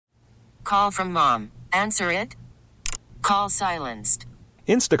Call from mom. Answer it. Call silenced.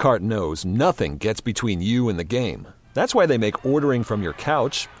 Instacart knows nothing gets between you and the game. That's why they make ordering from your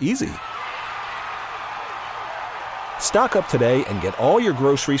couch easy. Stock up today and get all your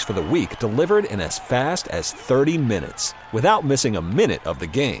groceries for the week delivered in as fast as 30 minutes without missing a minute of the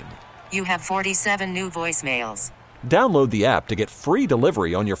game. You have 47 new voicemails. Download the app to get free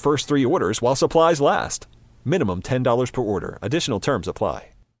delivery on your first 3 orders while supplies last. Minimum $10 per order. Additional terms apply.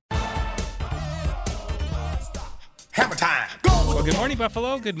 Hammer time. Go! Well, good morning,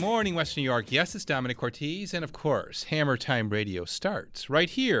 Buffalo. Good morning, West New York. Yes, it's Domenic Cortese. And, of course, Hammer Time Radio starts right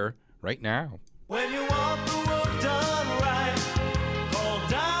here, right now. When you want the work done right, call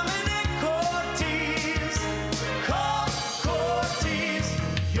Domenic Cortese. Call Cortese,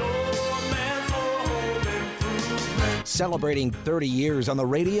 your man for home improvement. Celebrating 30 years on the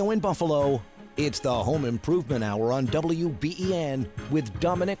radio in Buffalo, it's the Home Improvement Hour on WBEN with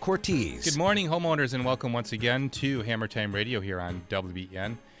Domenic Cortese. Good morning, homeowners, and welcome once again to Hammer Time Radio here on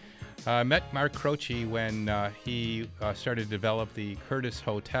WBEN. I met Mark Croce when he started to develop the Curtis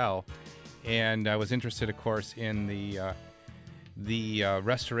Hotel, and I was interested, of course, in the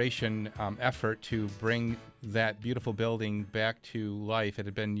restoration effort to bring that beautiful building back to life. It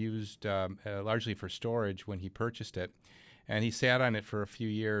had been used largely for storage when he purchased it. And he sat on it for a few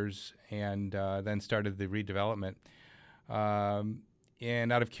years and then started the redevelopment.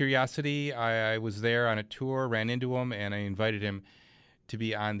 And out of curiosity, I was there on a tour, ran into him, and I invited him to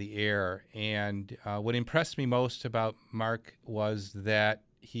be on the air. And what impressed me most about Mark was that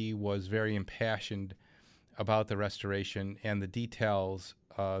he was very impassioned about the restoration, and the details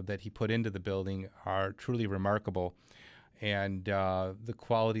that he put into the building are truly remarkable. And the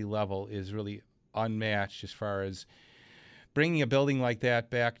quality level is really unmatched as far as bringing a building like that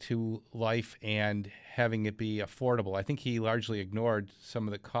back to life and having it be affordable. I think he largely ignored some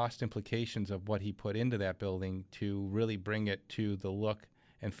of the cost implications of what he put into that building to really bring it to the look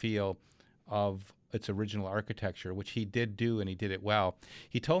and feel of its original architecture, which he did do, and he did it well.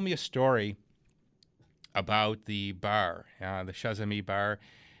 He told me a story about the bar, the Chazami bar.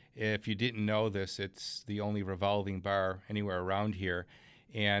 If you didn't know this, it's the only revolving bar anywhere around here.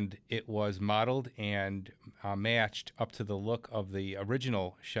 And it was modeled and matched up to the look of the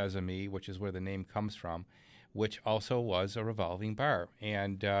original Chazami, which is where the name comes from, which also was a revolving bar.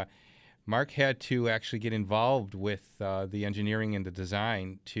 And Mark had to actually get involved with the engineering and the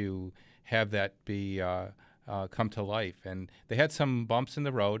design to have that be come to life. And they had some bumps in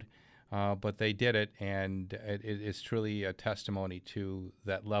the road, but they did it, and it is truly a testimony to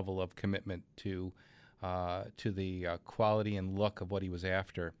that level of commitment to the quality and look of what he was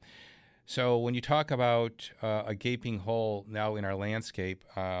after. So when you talk about a gaping hole now in our landscape,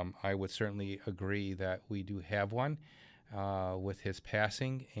 I would certainly agree that we do have one with his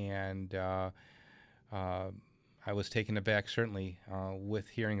passing, and I was taken aback certainly with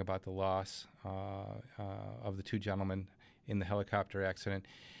hearing about the loss of the two gentlemen in the helicopter accident.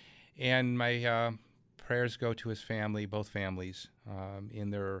 And my prayers go to his family, both families,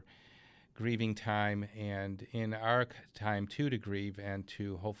 in their grieving time, and in our time too, to grieve and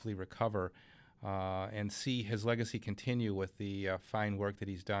to hopefully recover and see his legacy continue with the fine work that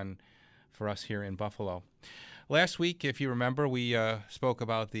he's done for us here in Buffalo. Last week, if you remember, we spoke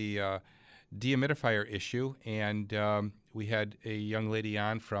about the dehumidifier issue, and we had a young lady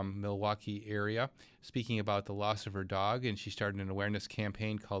on from Milwaukee area speaking about the loss of her dog, and she started an awareness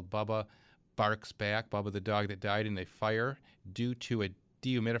campaign called Bubba Barks Back, Bubba the dog that died in a fire due to a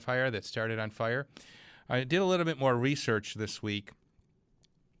dehumidifier that started on fire. I did a little bit more research this week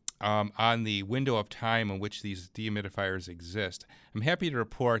on the window of time in which these dehumidifiers exist. I'm happy to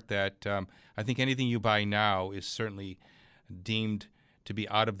report that I think anything you buy now is certainly deemed to be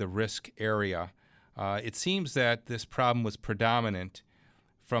out of the risk area. It seems that this problem was predominant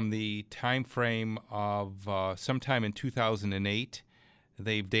from the time frame of sometime in 2008.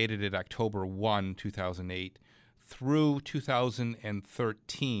 They've dated it October 1, 2008, through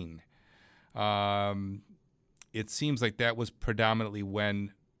 2013. It seems like that was predominantly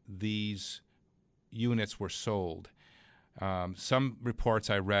when these units were sold. Some reports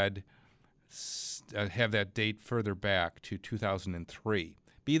I read have that date further back to 2003.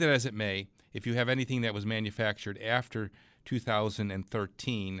 Be that as it may, if you have anything that was manufactured after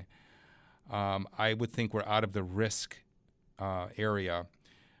 2013, I would think we're out of the risk area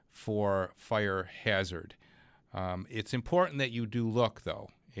for fire hazard. It's important that you do look, though,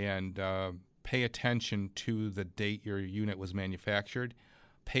 and pay attention to the date your unit was manufactured.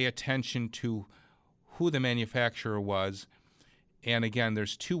 Pay attention to who the manufacturer was. And again,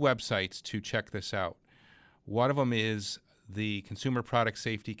 there's two websites to check this out. One of them is the Consumer Product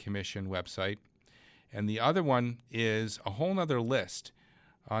Safety Commission website. And the other one is a whole other list,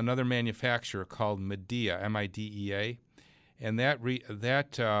 another manufacturer called Midea, M-I-D-E-A. And that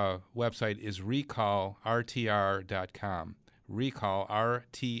website is recallrtr.com,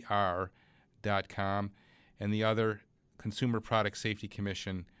 recallrtr.com, and the other Consumer Product Safety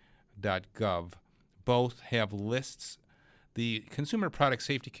Commission.gov. Both have lists. The Consumer Product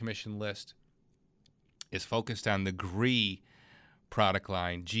Safety Commission list is focused on the GREE product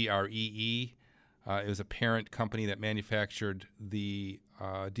line, G-R-E-E. It was a parent company that manufactured the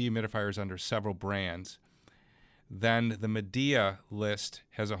dehumidifiers under several brands. Then the Midea list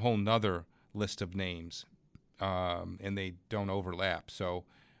has a whole nother list of names, and they don't overlap. So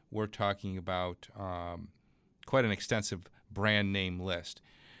we're talking about quite an extensive brand name list.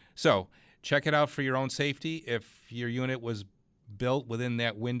 So check it out for your own safety. If your unit was built within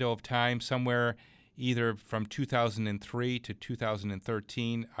that window of time, somewhere either from 2003 to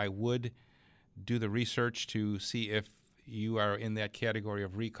 2013, I would do the research to see if you are in that category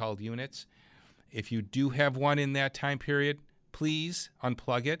of recalled units. If you do have one in that time period, please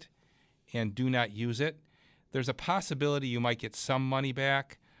unplug it and do not use it. There's a possibility you might get some money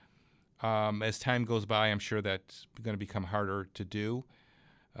back. As time goes by, I'm sure that's going to become harder to do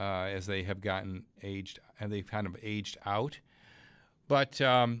as they have gotten aged and they've kind of aged out. But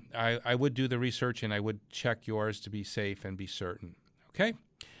I would do the research and I would check yours to be safe and be certain. Okay?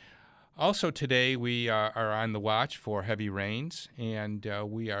 Also today we are on the watch for heavy rains, and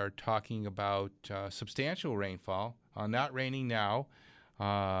we are talking about substantial rainfall. Not raining now,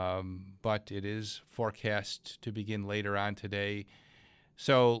 but it is forecast to begin later on today.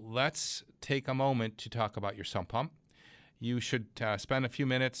 So let's take a moment to talk about your sump pump. You should spend a few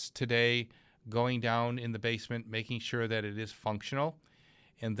minutes today going down in the basement, making sure that it is functional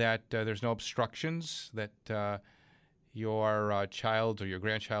and that there's no obstructions, that your child or your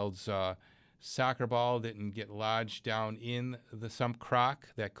grandchild's soccer ball didn't get lodged down in the sump crock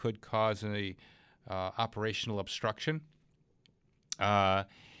that could cause an operational obstruction.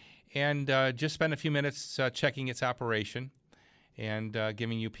 And just spend a few minutes checking its operation and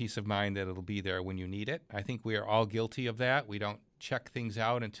giving you peace of mind that it'll be there when you need it. I think we are all guilty of that. We don't check things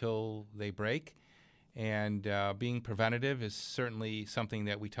out until they break. And being preventative is certainly something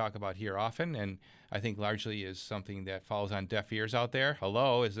that we talk about here often, and I think largely is something that falls on deaf ears out there.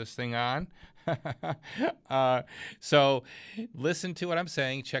 Hello, is this thing on? So listen to what I'm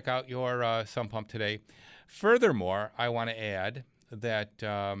saying. Check out your sump pump today. Furthermore, I want to add that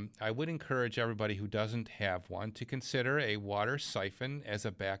I would encourage everybody who doesn't have one to consider a water siphon as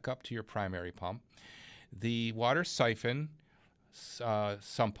a backup to your primary pump. The water siphon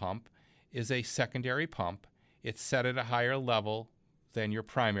sump pump is a secondary pump. It's set at a higher level than your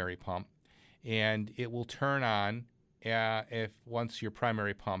primary pump, and it will turn on if once your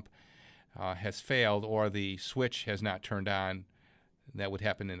primary pump has failed or the switch has not turned on. That would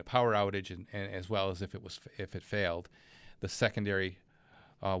happen in a power outage, and as well as if it failed. The secondary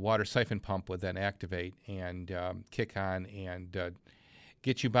water siphon pump would then activate and kick on and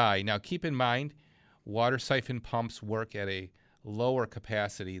get you by. Now, keep in mind, water siphon pumps work at a lower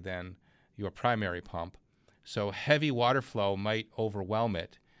capacity than your primary pump, so heavy water flow might overwhelm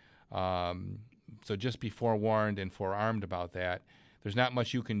it. So just be forewarned and forearmed about that. There's not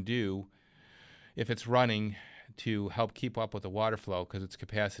much you can do if it's running to help keep up with the water flow, because its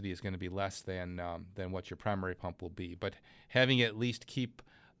capacity is going to be less than what your primary pump will be. But having it at least keep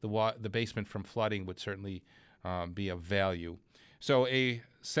the basement from flooding would certainly be of value. So a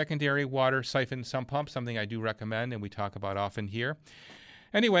secondary water siphon sump pump, something I do recommend and we talk about often here.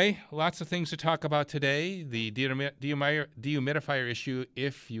 Anyway, lots of things to talk about today. The dehumidifier issue,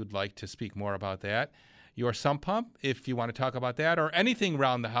 if you'd like to speak more about that. Your sump pump, if you want to talk about that, or anything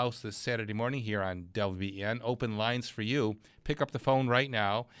around the house this Saturday morning here on WBEN. Open lines for you. Pick up the phone right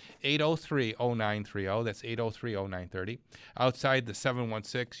now, 803-0930. That's 803-0930. Outside the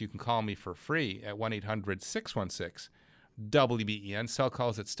 716, you can call me for free at 1-800-616-WBEN. Cell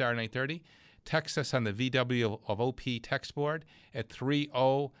calls at star 930. Text us on the VW of OP text board at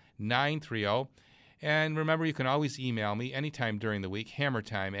 30930. And remember, you can always email me anytime during the week,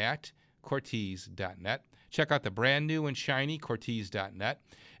 hammertime@cortese.net. Check out the brand new and shiny cortese.net.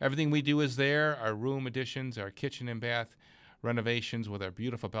 Everything we do is there. Our room additions, our kitchen and bath renovations with our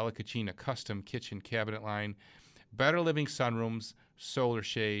beautiful Bella Cucina custom kitchen cabinet line, better living sunrooms, solar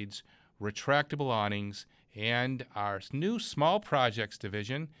shades, retractable awnings, and our new small projects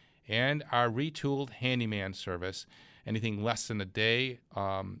division, and our retooled handyman service. Anything less than a day,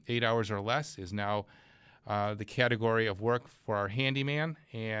 8 hours or less, is now the category of work for our handyman,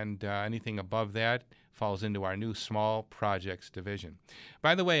 and anything above that falls into our new small projects division.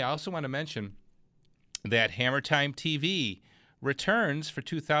 By the way, I also want to mention that Hammer Time TV returns for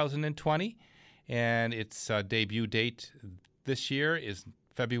 2020, and its debut date this year is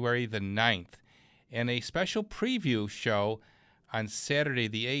February the 9th, and a special preview show on Saturday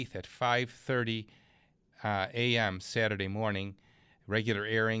the 8th at 5:30 a.m. Saturday morning, regular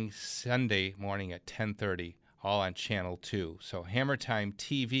airing Sunday morning at 10:30, all on Channel 2. So Hammer Time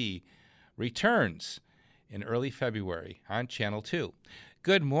TV returns in early February on Channel 2.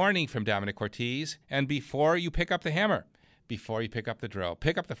 Good morning from Domenic Cortese, and before you pick up the hammer, before you pick up the drill,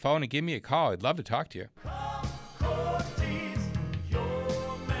 pick up the phone and give me a call. I'd love to talk to you.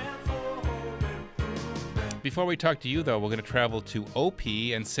 Before we talk to you, though, we're going to travel to OP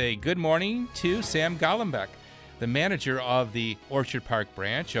and say good morning to Sam Gollenbeck, the manager of the Orchard Park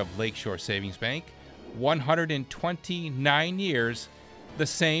branch of Lakeshore Savings Bank. 129 years, the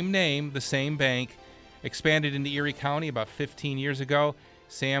same name, the same bank, expanded into Erie County about 15 years ago.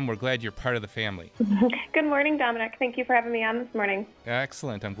 Sam, we're glad you're part of the family. Good morning, Domenic. Thank you for having me on this morning.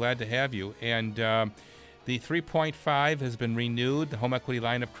 Excellent. I'm glad to have you. And the 3.5 has been renewed, the home equity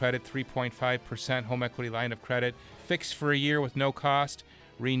line of credit, 3.5% home equity line of credit, fixed for a year with no cost,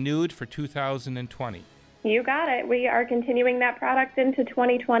 renewed for 2020. You got it. We are continuing that product into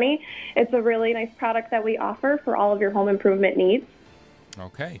 2020. It's a really nice product that we offer for all of your home improvement needs.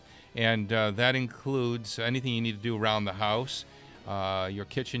 Okay. And that includes anything you need to do around the house, your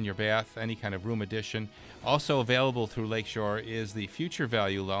kitchen, your bath, any kind of room addition. Also available through Lakeshore is the Future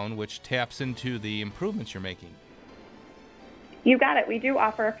Value Loan, which taps into the improvements you're making. You got it. We do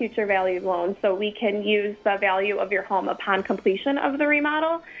offer a future value loan, so we can use the value of your home upon completion of the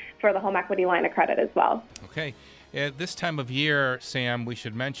remodel for the home equity line of credit as well. Okay. At this time of year, Sam, we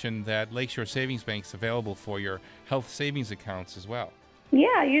should mention that Lakeshore Savings Bank is available for your health savings accounts as well.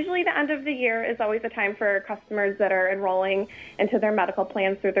 Yeah, usually the end of the year is always a time for customers that are enrolling into their medical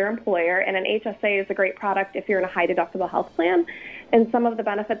plans through their employer, and an HSA is a great product if you're in a high-deductible health plan. And some of the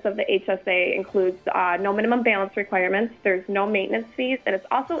benefits of the HSA includes no minimum balance requirements, there's no maintenance fees, and it's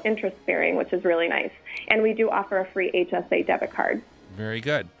also interest-bearing, which is really nice. And we do offer a free HSA debit card. Very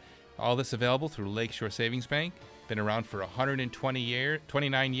good. All this available through Lakeshore Savings Bank. Been around for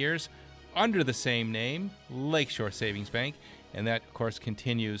 29 years under the same name, Lakeshore Savings Bank. And that, of course,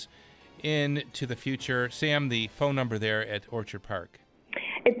 continues into the future. Sam, the phone number there at Orchard Park.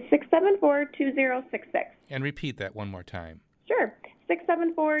 It's 674-2066. And repeat that one more time. Sure,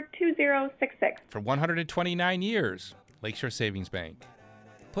 674-2066. For 129 years, Lakeshore Savings Bank.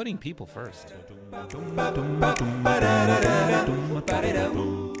 Putting people first.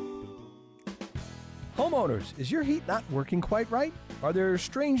 Homeowners, is your heat not working quite right? Are there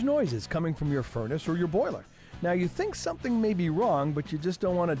strange noises coming from your furnace or your boiler? Now, you think something may be wrong, but you just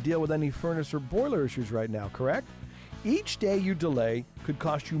don't want to deal with any furnace or boiler issues right now, correct? Each day you delay could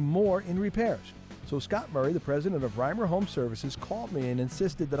cost you more in repairs. So Scott Murray, the president of Reimer Home Services, called me and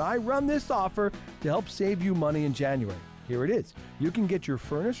insisted that I run this offer to help save you money in January. Here it is. You can get your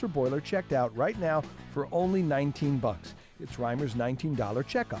furnace or boiler checked out right now for only $19. It's Reimer's $19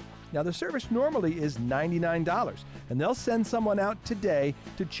 checkup. Now, the service normally is $99, and they'll send someone out today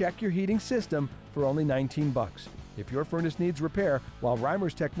to check your heating system for only $19. If your furnace needs repair while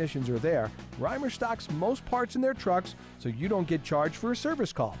Reimer's technicians are there, Reimer stocks most parts in their trucks so you don't get charged for a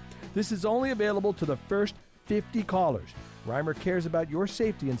service call. This is only available to the first 50 callers. Reimer cares about your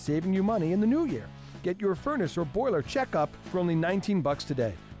safety and saving you money in the new year. Get your furnace or boiler checkup for only $19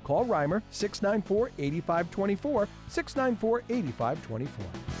 today. Call Reimer 694-8524, 694-8524.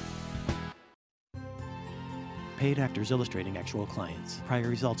 Paid actors illustrating actual clients. Prior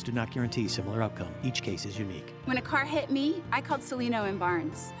results do not guarantee similar outcome. Each case is unique. When a car hit me, I called Celino and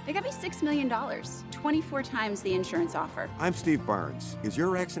Barnes. They got me $6 million, 24 times the insurance offer. I'm Steve Barnes. Is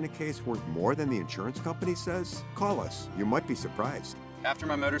your accident case worth more than the insurance company says? Call us. You might be surprised. After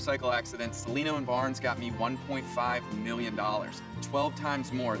my motorcycle accident, Celino and Barnes got me $1.5 million, 12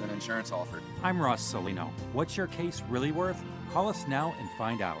 times more than insurance offered. I'm Ross Celino. What's your case really worth? Call us now and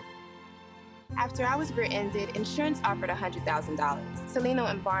find out. After I was rear-ended, insurance offered $100,000.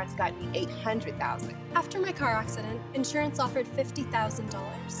 Celino and Barnes got me $800,000. After my car accident, insurance offered $50,000.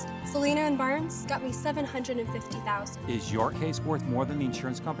 Celino and Barnes got me $750,000. Is your case worth more than the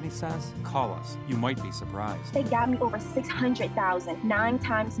insurance company says? Call us. You might be surprised. They got me over $600,000, 9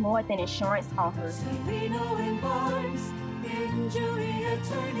 times more than insurance offered. Celino and Barnes, injury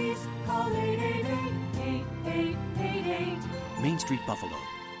attorneys, call 888-8888. Main Street, Buffalo.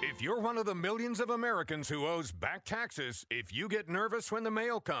 If you're one of the millions of Americans who owes back taxes, if you get nervous when the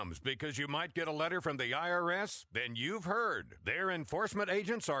mail comes because you might get a letter from the IRS, then you've heard. Their enforcement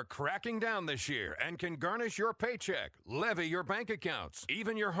agents are cracking down this year and can garnish your paycheck, levy your bank accounts.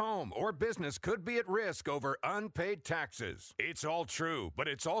 Even your home or business could be at risk over unpaid taxes. It's all true, but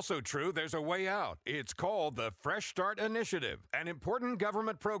it's also true there's a way out. It's called the Fresh Start Initiative, an important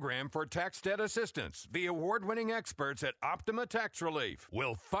government program for tax debt assistance. The award-winning experts at Optima Tax Relief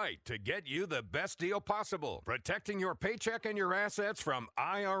will fight to get you the best deal possible, protecting your paycheck and your assets from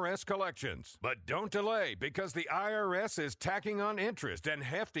IRS collections. But don't delay, because the IRS is tacking on interest and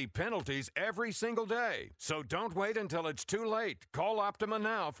hefty penalties every single day. So don't wait until it's too late. Call Optima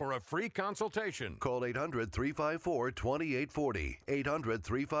now for a free consultation. Call 800-354-2840.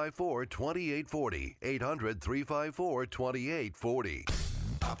 800-354-2840. 800-354-2840.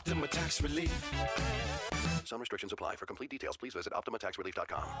 Optima Tax Relief. Some restrictions apply. For complete details, please visit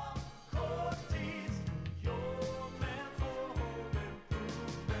OptimaTaxRelief.com.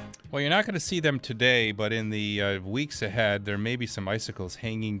 Well, you're not going to see them today, but in the weeks ahead, there may be some icicles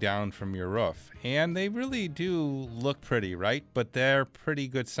hanging down from your roof. And they really do look pretty, right? But they're a pretty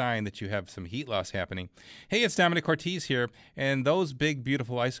good sign that you have some heat loss happening. Hey, it's Domenic Cortese here, and those big,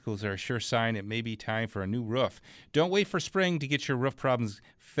 beautiful icicles are a sure sign it may be time for a new roof. Don't wait for spring to get your roof problems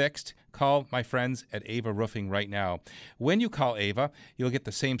fixed. Call my friends at Ava Roofing right now. When you call Ava, you'll get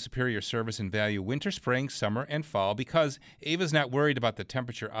the same superior service and value winter, spring, summer, and fall, because Ava's not worried about the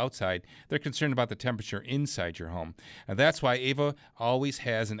temperature outside. They're concerned about the temperature inside your home. And that's why Ava always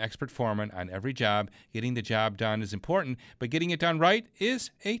has an expert foreman on every job. Getting the job done is important, but getting it done right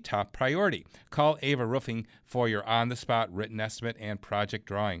is a top priority. Call Ava Roofing for your on-the-spot written estimate and project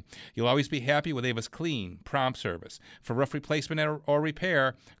drawing. You'll always be happy with Ava's clean, prompt service. For roof replacement or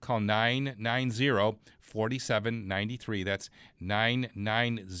repair, call 990-4793. That's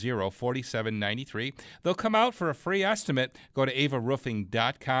 990-4793. They'll come out for a free estimate. Go to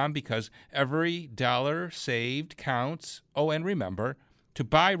avaroofing.com, because every dollar saved counts. Oh, and remember to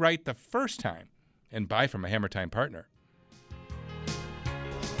buy right the first time and buy from a Hammer Time partner.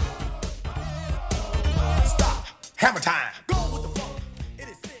 Stop. Hammer Time.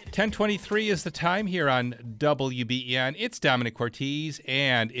 10:23 is the time here on WBEN. It's Domenic Cortese,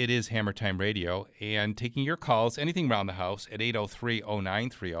 and it is Hammer Time Radio. And taking your calls, anything around the house, at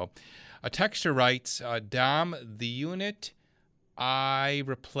 803-0930. A texter writes, Dom, the unit I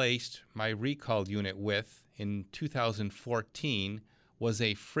replaced my recalled unit with in 2014 was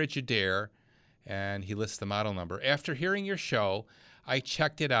a Frigidaire, and he lists the model number. After hearing your show, I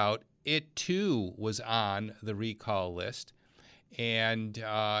checked it out. It, too, was on the recall list. And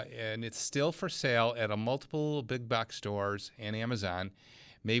it's still for sale at a multiple big box stores and Amazon.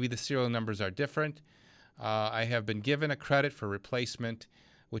 Maybe the serial numbers are different. I have been given a credit for replacement,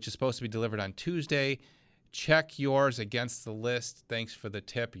 which is supposed to be delivered on Tuesday. Check yours against the list. Thanks for the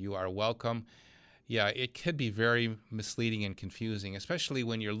tip. You are welcome. Yeah, it could be very misleading and confusing, especially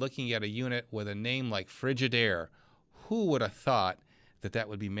when you're looking at a unit with a name like Frigidaire. Who would have thought that that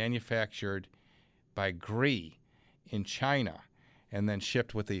would be manufactured by Gree in China and then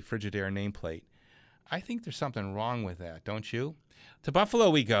shipped with the Frigidaire nameplate? I think there's something wrong with that, don't you? To Buffalo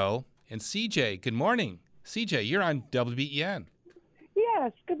we go. And CJ, good morning. CJ, you're on WBEN.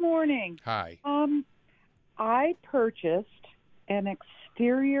 Yes, good morning. Hi. I purchased an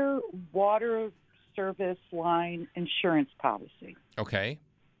exterior water service line insurance policy. Okay.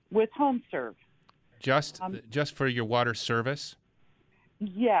 With HomeServe. Just for your water service?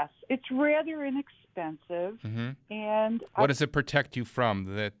 Yes, it's rather inexpensive. Mm-hmm. And what does it protect you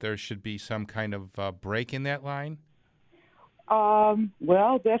from? That there should be some kind of break in that line?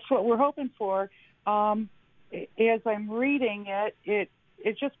 Well, that's what we're hoping for. As I'm reading it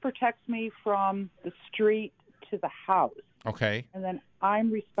just protects me from the street to the house. Okay. And then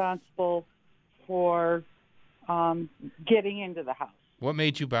I'm responsible for getting into the house. What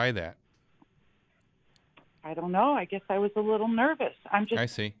made you buy that? I don't know. I guess I was a little nervous. I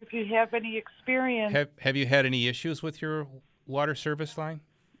see. If you have any experience. Have you had any issues with your water service line?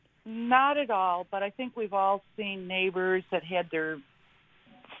 Not at all, but I think we've all seen neighbors that had their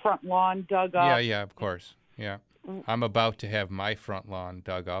front lawn dug up. Yeah, of course. Yeah. I'm about to have my front lawn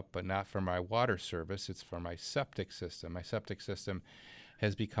dug up, but not for my water service. It's for my septic system. My septic system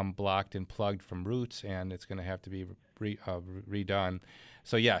has become blocked and plugged from roots, and it's going to have to be redone.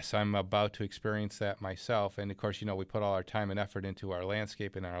 So, yes, I'm about to experience that myself. And, of course, we put all our time and effort into our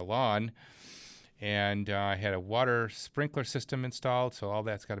landscape and our lawn. And I had a water sprinkler system installed, so all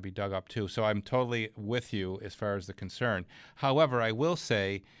that's got to be dug up, too. So I'm totally with you as far as the concern. However, I will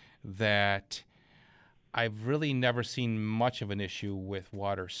say that I've really never seen much of an issue with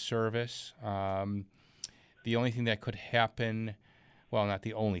water service. The only thing that could happen, well, not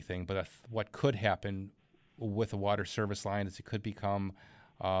the only thing, but what could happen with a water service line is it could become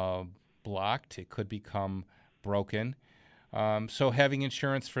blocked. It could become broken. So having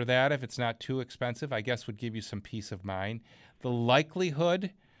insurance for that, if it's not too expensive, I guess would give you some peace of mind. The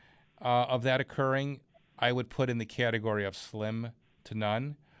likelihood of that occurring, I would put in the category of slim to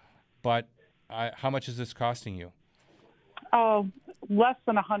none. But how much is this costing you? Oh, less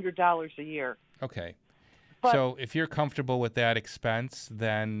than $100 a year. Okay. But, so if you're comfortable with that expense,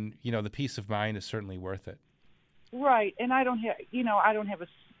 then, the peace of mind is certainly worth it. Right. And I don't have a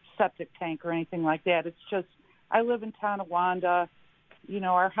septic tank or anything like that. It's just, I live in Tonawanda.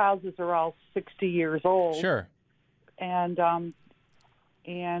 Our houses are all 60 years old. Sure. And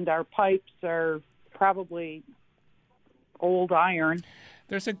our pipes are probably old iron.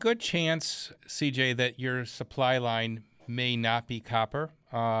 There's a good chance, CJ, that your supply line may not be copper.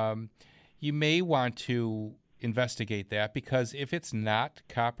 You may want to investigate that, because if it's not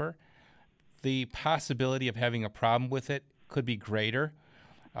copper, the possibility of having a problem with it could be greater.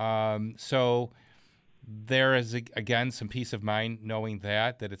 So there is, again, some peace of mind knowing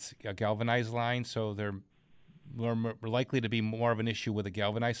that it's a galvanized line, so they're more likely to be more of an issue with a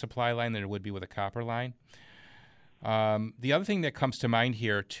galvanized supply line than it would be with a copper line. The other thing that comes to mind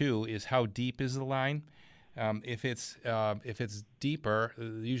here, too, is how deep is the line. If it's deeper,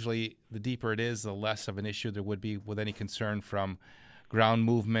 usually the deeper it is, the less of an issue there would be with any concern from ground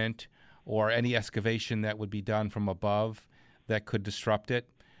movement or any excavation that would be done from above that could disrupt it.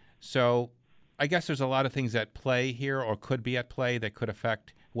 So I guess there's a lot of things at play here, or could be at play, that could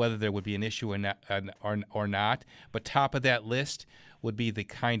affect whether there would be an issue or not. But top of that list would be the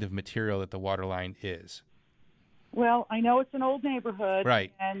kind of material that the water line is. Well, I know it's an old neighborhood,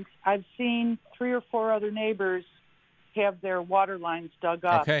 right? And I've seen 3 or 4 other neighbors have their water lines dug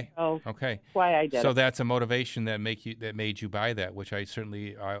up. Okay. So okay. That's why I did So it. that's a motivation that made you buy that, which I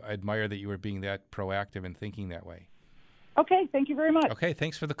certainly admire, that you were being that proactive and thinking that way. Okay. Thank you very much. Okay.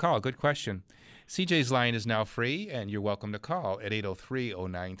 Thanks for the call. Good question. CJ's line is now free, and you're welcome to call at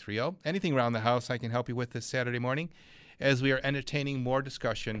 803-0930. Anything around the house I can help you with this Saturday morning, as we are entertaining more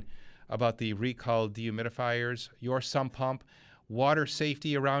discussion about the recalled dehumidifiers, your sump pump, water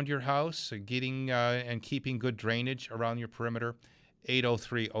safety around your house, getting and keeping good drainage around your perimeter.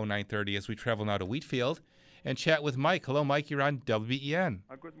 803-0930 as we travel now to Wheatfield and chat with Mike. Hello, Mike. You're on WBEN.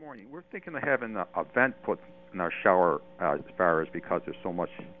 Good morning. We're thinking of having a vent put in our shower as far as because there's so much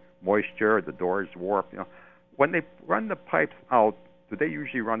moisture, the doors warped. When they run the pipes out, do they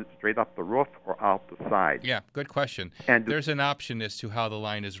usually run it straight up the roof or out the side? Yeah, good question. And there's an option as to how the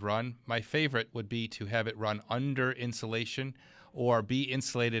line is run. My favorite would be to have it run under insulation or be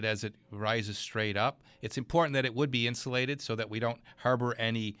insulated as it rises straight up. It's important that it would be insulated so that we don't harbor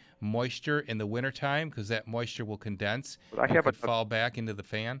any moisture in the wintertime, because that moisture will condense and could fall back into the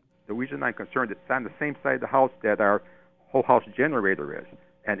fan. The reason I'm concerned, it's on the same side of the house that our whole house generator is.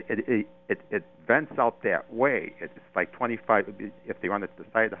 And it vents out that way. It's like 25, if they run it to the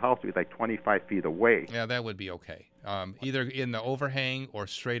side of the house, it would be like 25 feet away. Yeah, that would be okay. Either in the overhang or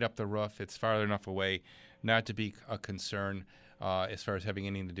straight up the roof. It's far enough away not to be a concern as far as having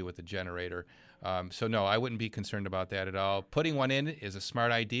anything to do with the generator. So no, I wouldn't be concerned about that at all. Putting one in is a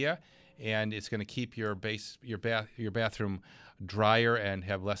smart idea, and it's going to keep your bathroom drier and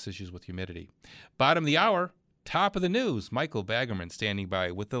have less issues with humidity. Bottom of the hour. Top of the news, Michael Baggerman standing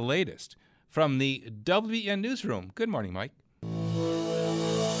by with the latest from the WBEN Newsroom. Good morning, Mike.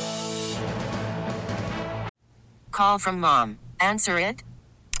 Call from mom. Answer it.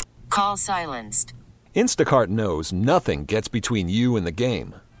 Call silenced. Instacart knows nothing gets between you and the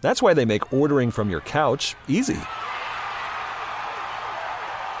game. That's why they make ordering from your couch easy.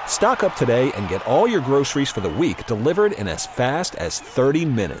 Stock up today and get all your groceries for the week delivered in as fast as 30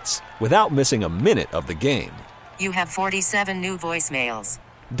 minutes without missing a minute of the game. You have 47 new voicemails.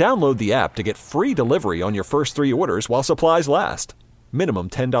 Download the app to get free delivery on your first 3 orders while supplies last.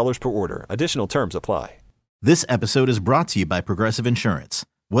 Minimum $10 per order. Additional terms apply. This episode is brought to you by Progressive Insurance.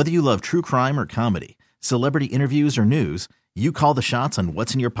 Whether you love true crime or comedy, celebrity interviews or news, you call the shots on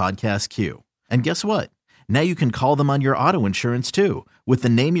what's in your podcast queue. And guess what? Now you can call them on your auto insurance too with the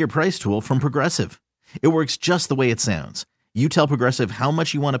Name Your Price tool from Progressive. It works just the way it sounds. You tell Progressive how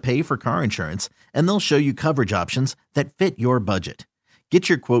much you want to pay for car insurance, and they'll show you coverage options that fit your budget. Get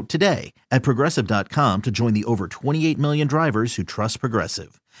your quote today at Progressive.com to join the over 28 million drivers who trust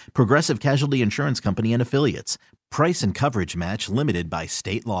Progressive. Progressive Casualty Insurance Company and Affiliates. Price and coverage match limited by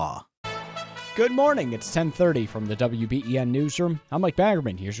state law. Good morning. It's 10:30 from the WBEN Newsroom. I'm Mike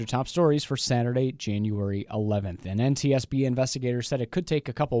Baggerman. Here's your top stories for Saturday, January 11th. An NTSB investigator said it could take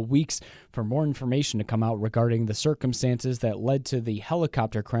a couple weeks for more information to come out regarding the circumstances that led to the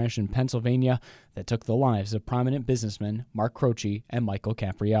helicopter crash in Pennsylvania that took the lives of prominent businessmen Mark Croce and Michael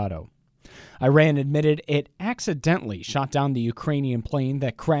Capriato. Iran admitted it accidentally shot down the Ukrainian plane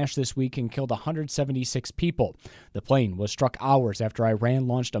that crashed this week and killed 176 people. The plane was struck hours after Iran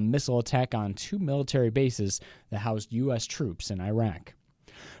launched a missile attack on two military bases that housed U.S. troops in Iraq.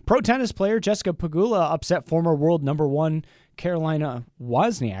 Pro tennis player Jessica Pegula upset former world number one Carolina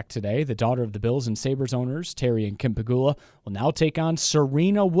Wozniak today. The daughter of the Bills and Sabres owners, Terry and Kim Pegula, will now take on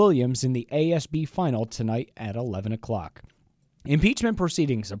Serena Williams in the ASB final tonight at 11 o'clock. Impeachment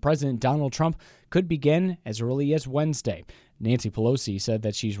proceedings of President Donald Trump could begin as early as Wednesday. Nancy Pelosi said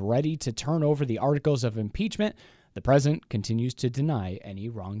that she's ready to turn over the articles of impeachment. The president continues to deny any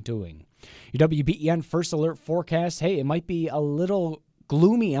wrongdoing. Your WBEN First Alert forecast, hey, it might be a little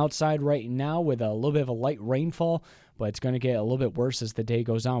gloomy outside right now with a little bit of a light rainfall, but it's going to get a little bit worse as the day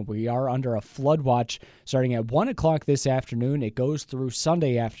goes on. We are under a flood watch starting at 1 o'clock this afternoon. It goes through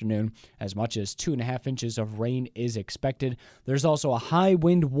Sunday afternoon. As much as 2.5 inches of rain is expected. There's also a high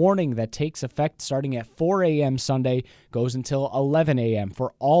wind warning that takes effect starting at 4 a.m. Sunday, goes until 11 a.m.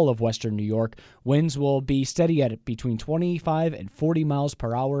 for all of western New York. Winds will be steady at between 25 and 40 miles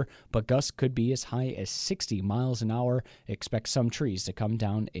per hour, but gusts could be as high as 60 miles an hour. Expect some trees to come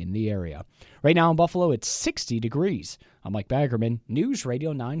down in the area. Right now in Buffalo, it's 60 degrees. I'm Mike Baggerman, News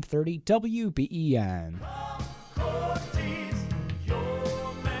Radio 930 WBEN.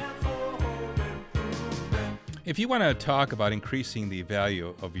 If you want to talk about increasing the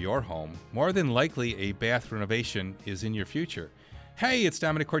value of your home, more than likely a bath renovation is in your future. Hey, it's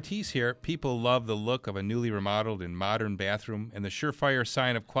Domenic Cortese here. People love the look of a newly remodeled and modern bathroom, and the surefire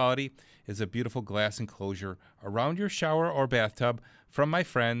sign of quality is a beautiful glass enclosure around your shower or bathtub from my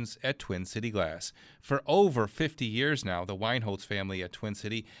friends at Twin City Glass. For over 50 years now, the Weinholz family at Twin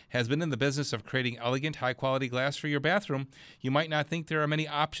City has been in the business of creating elegant, high-quality glass for your bathroom. You might not think there are many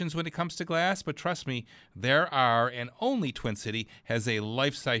options when it comes to glass, but trust me, there are, and only Twin City has a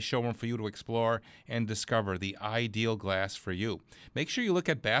life-size showroom for you to explore and discover the ideal glass for you. Make sure you look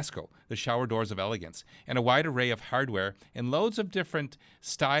at Basco, the shower doors of elegance, and a wide array of hardware and loads of different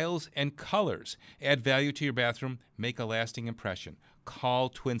styles and colors. Add value to your bathroom, make a lasting impression. Call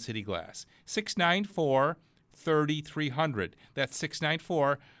Twin City Glass, 694-3300. That's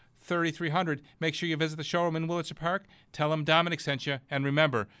 694-3300. Make sure you visit the showroom in Willitzer Park. Tell them Domenic sent you. And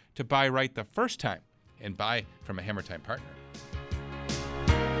remember to buy right the first time and buy from a Hammer Time partner.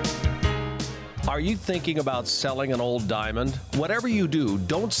 Are you thinking about selling an old diamond? Whatever you do,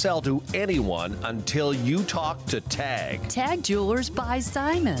 don't sell to anyone until you talk to TAG. TAG Jewelers buys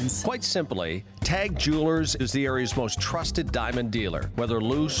diamonds. Quite simply, TAG Jewelers is the area's most trusted diamond dealer. Whether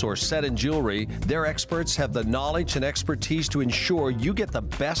loose or set in jewelry, their experts have the knowledge and expertise to ensure you get the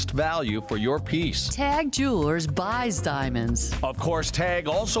best value for your piece. TAG Jewelers buys diamonds. Of course, TAG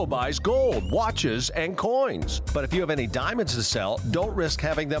also buys gold, watches, and coins. But if you have any diamonds to sell, don't risk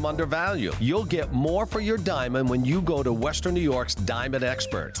having them undervalued. You'll get more for your diamond when you go to Western New York's Diamond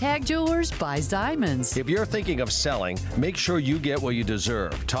Expert. TAG Jewelers buys diamonds. If you're thinking of selling, make sure you get what you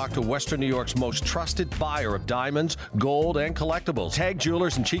deserve. Talk to Western New York's most trusted buyer of diamonds, gold, and collectibles. TAG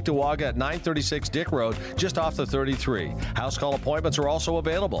Jewelers in Cheektowaga at 936 Dick Road, just off the 33. House call appointments are also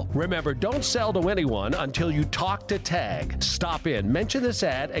available. Remember, don't sell to anyone until you talk to TAG. Stop in, mention this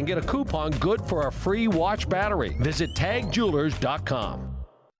ad, and get a coupon good for a free watch battery. Visit tagjewelers.com.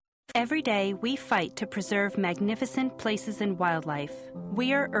 Every day, we fight to preserve magnificent places and wildlife.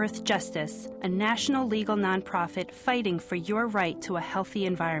 We are Earth Justice, a national legal nonprofit fighting for your right to a healthy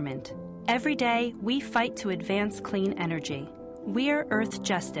environment. Every day, we fight to advance clean energy. We are Earth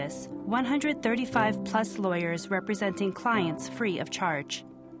Justice, 135-plus lawyers representing clients free of charge.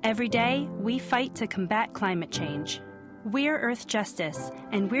 Every day, we fight to combat climate change. We're Earth Justice,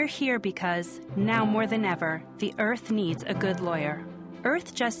 and we're here because, now more than ever, the Earth needs a good lawyer.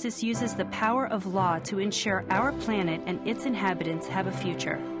 Earth Justice uses the power of law to ensure our planet and its inhabitants have a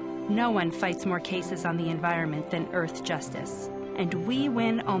future. No one fights more cases on the environment than Earth Justice. And we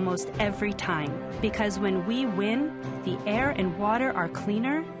win almost every time. Because when we win, the air and water are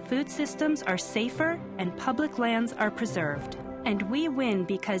cleaner, food systems are safer, and public lands are preserved. And we win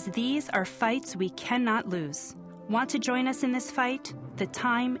because these are fights we cannot lose. Want to join us in this fight? The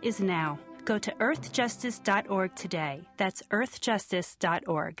time is now. Go to earthjustice.org today. That's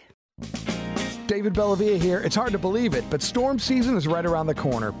earthjustice.org. David Bellavia here. It's hard to believe it, but storm season is right around the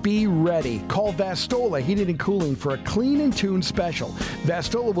corner. Be ready. Call Vastola Heating and Cooling for a clean and tune special.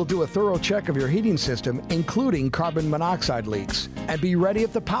 Vastola will do a thorough check of your heating system, including carbon monoxide leaks. And be ready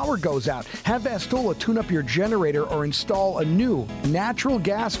if the power goes out. Have Vastola tune up your generator or install a new natural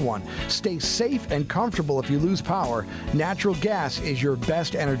gas one. Stay safe and comfortable if you lose power. Natural gas is your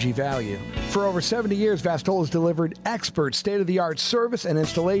best energy value. For over 70 years, Vastola has delivered expert state-of-the-art service and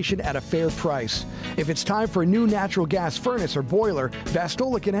installation at a fair price. If it's time for a new natural gas furnace or boiler,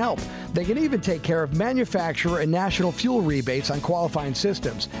 Vastola can help. They can even take care of manufacturer and national fuel rebates on qualifying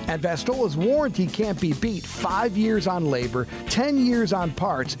systems. And Vastola's warranty can't be beat. 5 years on labor, 10 years on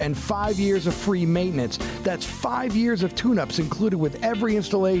parts, and 5 years of free maintenance. That's 5 years of tune-ups included with every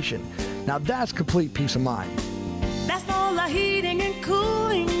installation. Now that's complete peace of mind. Vastola Heating and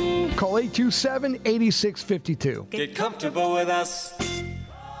Cooling. Call 827-8652. Get comfortable with us.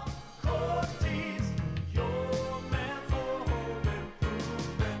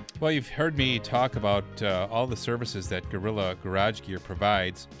 Well, you've heard me talk about all the services that Gorilla Garage Gear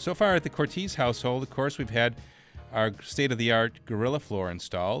provides. So far at the Cortese household, of course, we've had our state-of-the-art Gorilla floor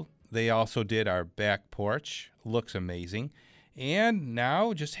installed. They also did our back porch. Looks amazing. And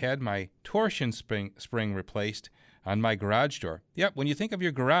now just had my torsion spring replaced on my garage door. Yep, when you think of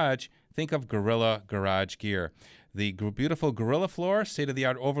your garage, think of Gorilla Garage Gear. The beautiful Gorilla floor,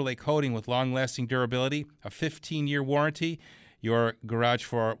 state-of-the-art overlay coating with long-lasting durability, a 15-year warranty. Your garage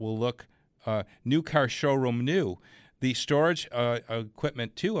floor will look new car showroom new. The storage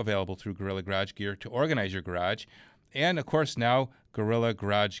equipment, too, available through Gorilla Garage Gear to organize your garage. And, of course, now Gorilla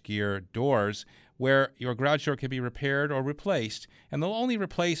Garage Gear doors, where your garage door can be repaired or replaced. And they'll only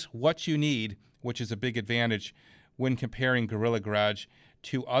replace what you need, which is a big advantage when comparing Gorilla Garage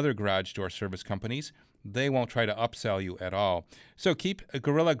to other garage door service companies. They won't try to upsell you at all. So keep a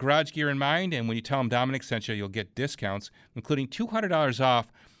Gorilla Garage Gear in mind, and when you tell them Domenic sent you, you'll get discounts, including $200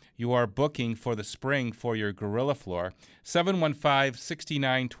 off your booking for the spring for your Gorilla floor.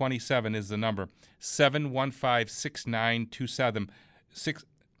 715-6927 is the number. 715-6927.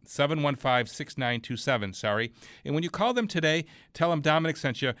 715-6927, sorry. And when you call them today, tell them Domenic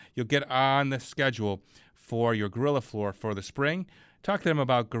sent you. You'll get on the schedule for your Gorilla floor for the spring. Talk to them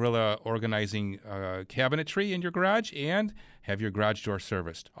about Gorilla organizing cabinetry in your garage and have your garage door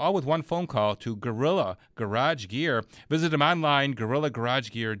serviced. All with one phone call to Gorilla Garage Gear. Visit them online,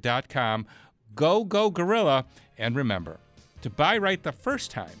 GorillaGarageGear.com. Go Gorilla. And remember, to buy right the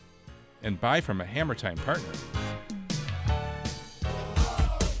first time and buy from a Hammer Time partner.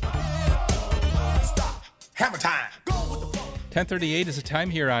 Hammer Time. 10:38 is the time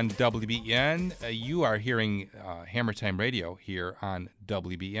here on WBEN. You are hearing Hammer Time Radio here on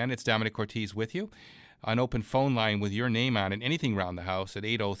WBEN. It's Domenic Cortese with you. An open phone line with your name on it, anything around the house at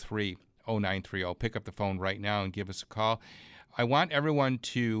 803-0930. Pick up the phone right now and give us a call. I want everyone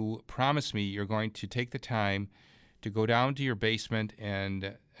to promise me you're going to take the time to go down to your basement,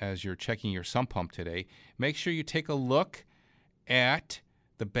 and as you're checking your sump pump today, make sure you take a look at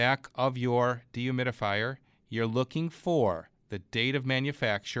the back of your dehumidifier. You're looking for the date of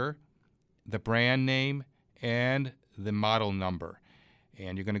manufacture, the brand name, and the model number.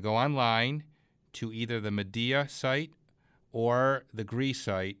 And you're going to go online to either the Medea site or the Gree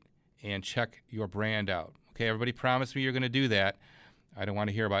site and check your brand out. Okay, everybody promise me you're going to do that. I don't want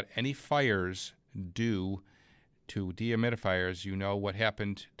to hear about any fires due to dehumidifiers. You know what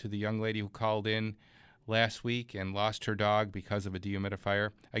happened to the young lady who called in last week and lost her dog because of a dehumidifier.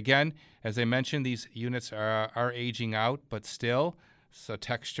 Again, as I mentioned, these units are aging out, but still, so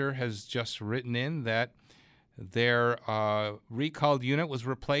Texture has just written in that their recalled unit was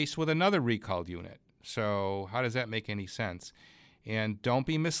replaced with another recalled unit. So how does that make any sense? And don't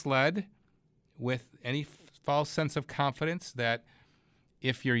be misled with any false sense of confidence that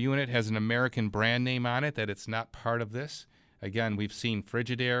if your unit has an American brand name on it, that it's not part of this. Again, we've seen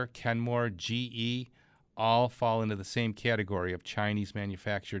Frigidaire, Kenmore, GE, all fall into the same category of Chinese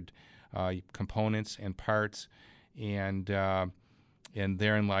manufactured components and parts, and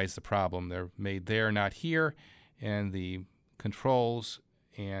therein lies the problem. They're made there, not here, and the controls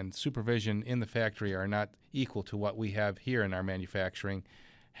and supervision in the factory are not equal to what we have here in our manufacturing.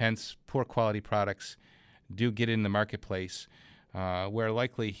 Hence, poor quality products do get in the marketplace, where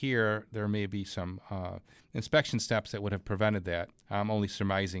likely here there may be some inspection steps that would have prevented that. I'm only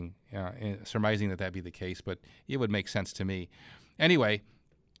surmising that that'd be the case, but it would make sense to me. Anyway,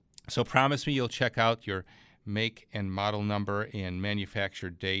 so promise me you'll check out your make and model number and manufacture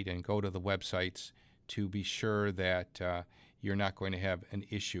date and go to the websites to be sure that you're not going to have an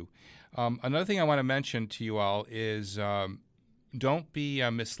issue. Another thing I want to mention to you all is don't be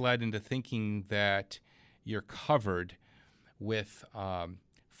misled into thinking that you're covered with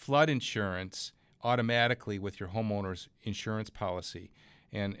flood insurance automatically with your homeowner's insurance policy.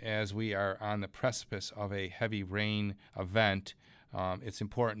 And as we are on the precipice of a heavy rain event, it's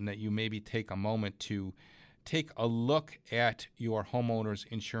important that you maybe take a moment to take a look at your homeowner's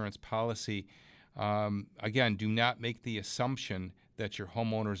insurance policy. Again, do not make the assumption that your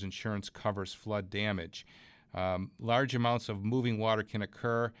homeowner's insurance covers flood damage. Large amounts of moving water can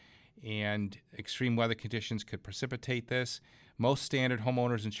occur, and extreme weather conditions could precipitate this. Most standard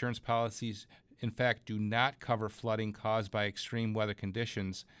homeowners insurance policies, in fact, do not cover flooding caused by extreme weather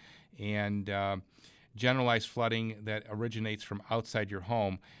conditions, and generalized flooding that originates from outside your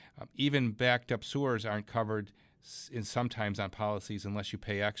home. Even backed up sewers aren't covered sometimes on policies unless you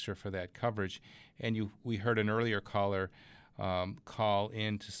pay extra for that coverage. And we heard an earlier caller call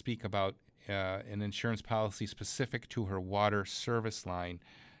in to speak about an insurance policy specific to her water service line.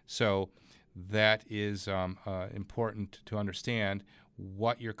 So that is important to understand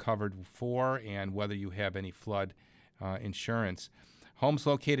what you're covered for and whether you have any flood insurance. Homes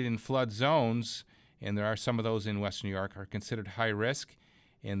located in flood zones, and there are some of those in Western New York, are considered high risk,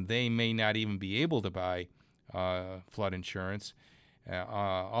 and they may not even be able to buy flood insurance.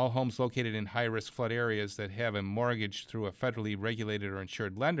 All homes located in high-risk flood areas that have a mortgage through a federally regulated or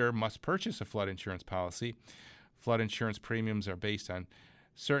insured lender must purchase a flood insurance policy. Flood insurance premiums are based on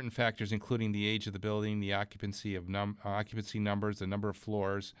certain factors, including the age of the building, the occupancy numbers, the number of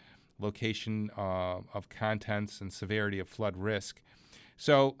floors, location of contents, and severity of flood risk.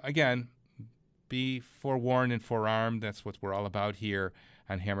 So, again, be forewarned and forearmed. That's what we're all about here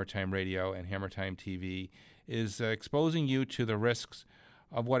on Hammer Time Radio and Hammer Time TV, is exposing you to the risks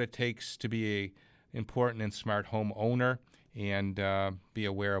of what it takes to be an important and smart home owner, and be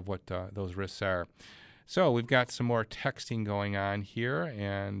aware of what those risks are. So we've got some more texting going on here,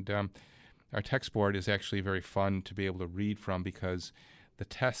 and our text board is actually very fun to be able to read from because the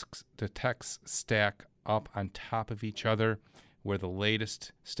texts stack up on top of each other, where the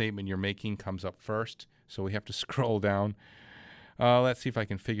latest statement you're making comes up first. So we have to scroll down. Let's see if I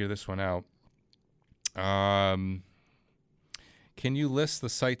can figure this one out. Can you list the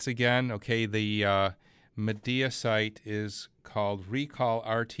sites again? Okay, the Medea site is called Recall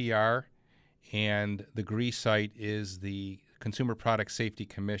RTR, and the GREE site is the Consumer Product Safety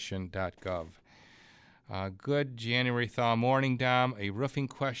Commission.gov. Good January thaw morning, Dom. A roofing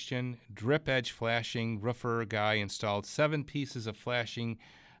question. Drip edge flashing. Roofer guy installed 7 pieces of flashing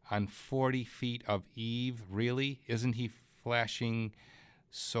on 40 feet of eave. Really? Isn't he flashing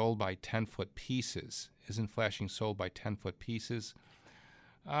sold by 10-foot pieces? Isn't flashing sold by 10-foot pieces?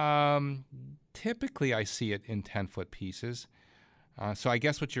 Typically, I see it in 10-foot pieces. So I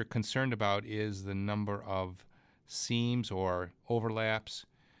guess what you're concerned about is the number of seams or overlaps.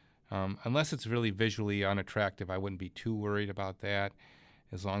 Unless it's really visually unattractive, I wouldn't be too worried about that,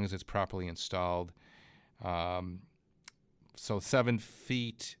 as long as it's properly installed. So 7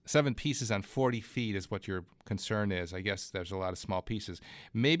 pieces on 40 feet is what your concern is. I guess there's a lot of small pieces.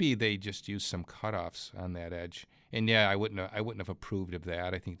 Maybe they just use some cutoffs on that edge. And yeah, I wouldn't have approved of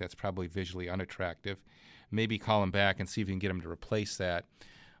that. I think that's probably visually unattractive. Maybe call them back and see if you can get them to replace that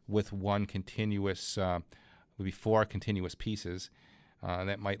with one continuous, maybe 4 continuous pieces.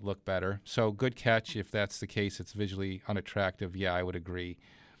 That might look better. So good catch. If that's the case, it's visually unattractive. Yeah, I would agree.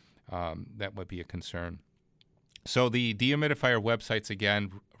 That would be a concern. So the dehumidifier websites,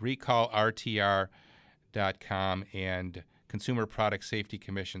 again, recallrtr.com and Consumer Product Safety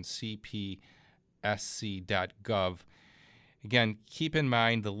Commission, CPSC.gov. Again, keep in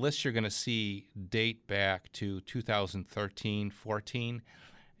mind the lists you're going to see date back to 2013-14,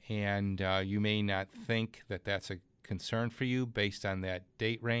 and you may not think that that's a concern for you based on that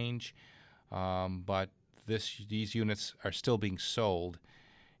date range, but these units are still being sold,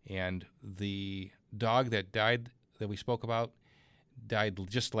 and the dog that died that we spoke about died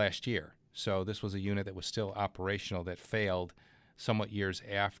just last year. So this was a unit that was still operational that failed somewhat years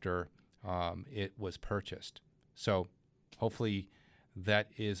after it was purchased. So hopefully that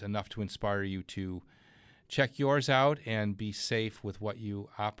is enough to inspire you to check yours out and be safe with what you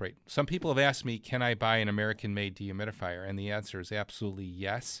operate. Some people have asked me, can I buy an American-made dehumidifier? And the answer is absolutely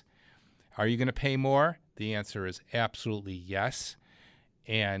yes. Are you going to pay more? The answer is absolutely yes.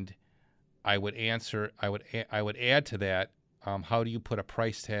 And I would add to that, how do you put a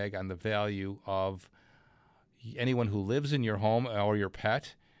price tag on the value of anyone who lives in your home or your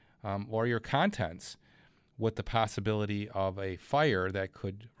pet or your contents, with the possibility of a fire that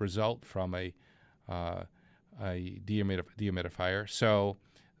could result from a dehumidifier. So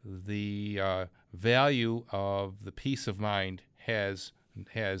the value of the peace of mind has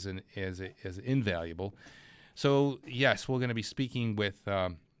as invaluable. So yes, we're going to be speaking with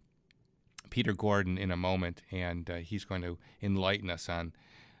Peter Gordon in a moment, and he's going to enlighten us on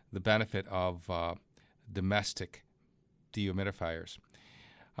the benefit of domestic dehumidifiers.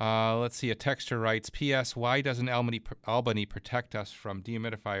 Let's see, a texter writes, P.S. Why doesn't Albany protect us from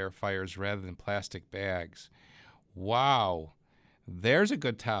dehumidifier fires rather than plastic bags? Wow. There's a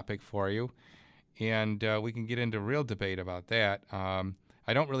good topic for you, and we can get into real debate about that.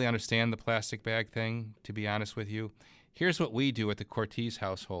 I don't really understand the plastic bag thing, to be honest with you. Here's what we do at the Cortese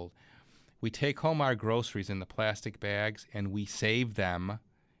household. We take home our groceries in the plastic bags, and we save them,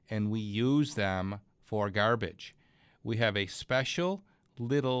 and we use them for garbage. We have a special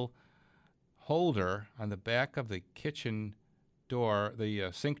little holder on the back of the kitchen door, the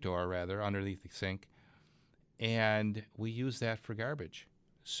sink door, rather, underneath the sink, and we use that for garbage.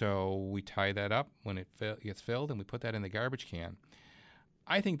 So we tie that up when it gets filled, and we put that in the garbage can.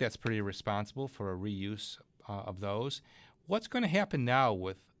 I think that's pretty responsible for a reuse of those. What's going to happen now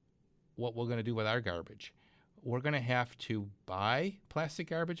with what we're going to do with our garbage? We're going to have to buy plastic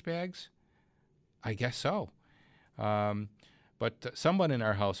garbage bags? I guess so. But someone in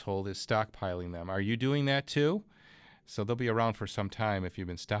our household is stockpiling them. Are you doing that too? So they'll be around for some time if you've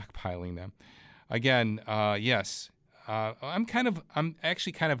been stockpiling them. Again, yes, I'm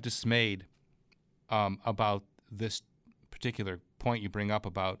actually kind of dismayed about this particular point you bring up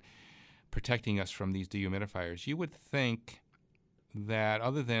about protecting us from these dehumidifiers. You would think that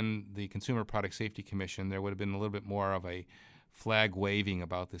other than the Consumer Product Safety Commission, there would have been a little bit more of a flag waving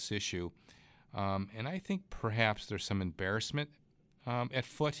about this issue. And I think perhaps there's some embarrassment at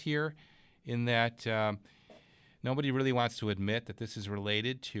foot here in that nobody really wants to admit that this is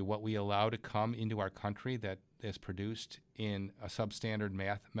related to what we allow to come into our country that is produced in a substandard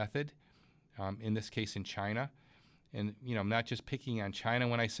method, in this case in China. And, I'm not just picking on China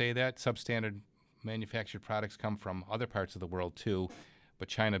when I say that. Substandard manufactured products come from other parts of the world too, but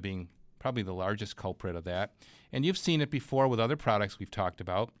China being probably the largest culprit of that. And you've seen it before with other products we've talked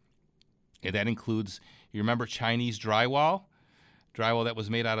about. And that includes, you remember Chinese drywall that was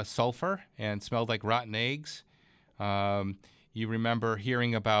made out of sulfur and smelled like rotten eggs. You remember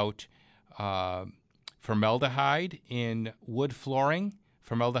hearing about formaldehyde in wood flooring,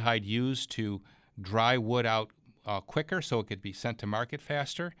 formaldehyde used to dry wood out quicker so it could be sent to market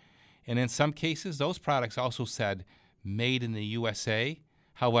faster. And in some cases, those products also said made in the USA.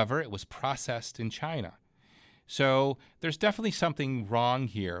 However, it was processed in China. So there's definitely something wrong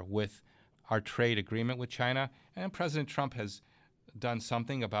here with our trade agreement with China. And President Trump has done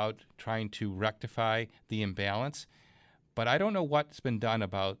something about trying to rectify the imbalance. But I don't know what's been done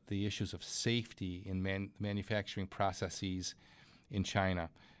about the issues of safety in manufacturing processes in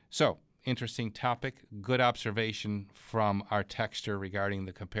China. So, interesting topic, good observation from our texter regarding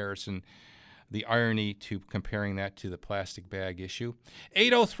the comparison, the irony to comparing that to the plastic bag issue.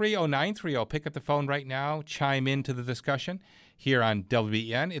 803-0930. Pick up the phone right now. Chime into the discussion here on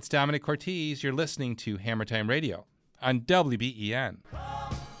WBEN. It's Domenic Cortese. You're listening to Hammer Time Radio on WBEN.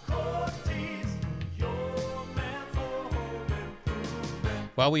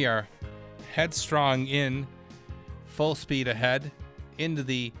 Well, we are headstrong in, full speed ahead into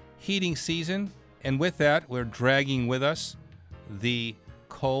the heating season, and with that, we're dragging with us the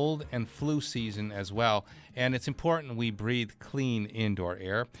cold and flu season as well. And it's important we breathe clean indoor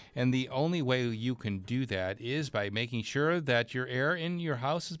air, and the only way you can do that is by making sure that your air in your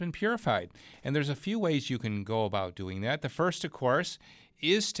house has been purified. And there's a few ways you can go about doing that. The first, of course,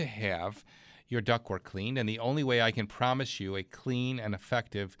 is to have your ductwork cleaned, and the only way I can promise you a clean and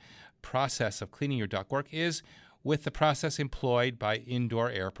effective process of cleaning your ductwork is with the process employed by indoor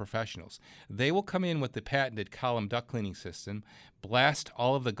air professionals. They will come in with the patented column duct cleaning system, blast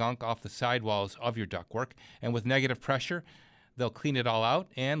all of the gunk off the sidewalls of your ductwork, and with negative pressure, they'll clean it all out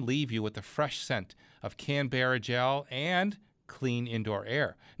and leave you with the fresh scent of Canberra gel and clean indoor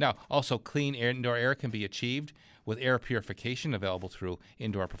air. Now, also clean indoor air can be achieved with air purification available through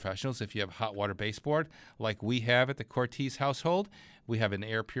indoor professionals. If you have a hot water baseboard like we have at the Cortese household, we have an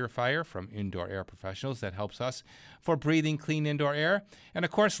air purifier from Indoor Air Professionals that helps us for breathing clean indoor air. And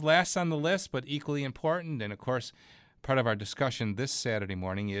of course, last on the list, but equally important, and of course, part of our discussion this Saturday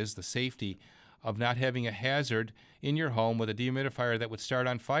morning is the safety of not having a hazard in your home with a dehumidifier that would start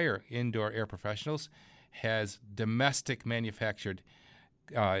on fire. Indoor Air Professionals has domestic manufactured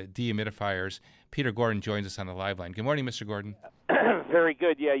dehumidifiers. Peter Gordon joins us on the live line. Good morning, Mr. Gordon. Very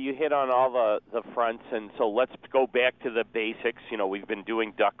good. Yeah, you hit on all the fronts, and so let's go back to the basics. We've been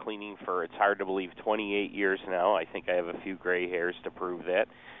doing duct cleaning for, it's hard to believe, 28 years now. I think I have a few gray hairs to prove that.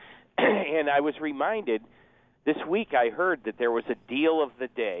 And I was reminded this week I heard that there was a deal of the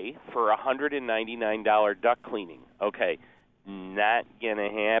day for $199 duct cleaning. Okay, not going to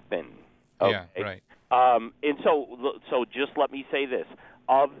happen. Okay. Yeah, right. And so just let me say this.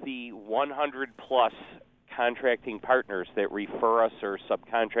 Of the 100-plus contracting partners that refer us or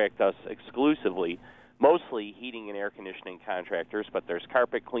subcontract us exclusively, mostly heating and air conditioning contractors, but there's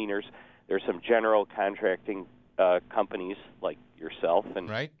carpet cleaners, there's some general contracting companies like yourself and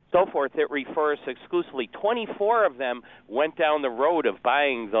so forth that refer us exclusively. 24 of them went down the road of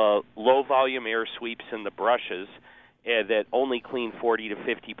buying the low-volume air sweeps and the brushes that only clean 40 to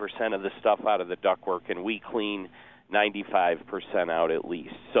 50% of the stuff out of the ductwork, and we clean 95% out at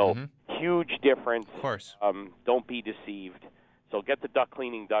least. So huge difference. Of course. Don't be deceived. So get the duct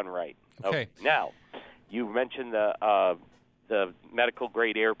cleaning done right. Okay. Now, you mentioned the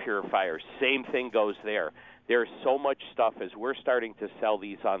medical-grade air purifiers. Same thing goes there. There's so much stuff as we're starting to sell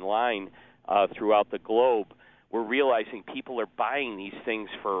these online throughout the globe. We're realizing people are buying these things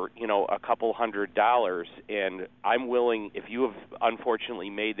for, a couple $100, and I'm willing, if you have unfortunately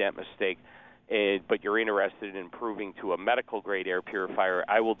made that mistake, but you're interested in improving to a medical-grade air purifier,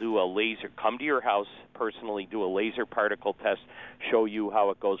 I will do a laser, come to your house personally, do a laser particle test, show you how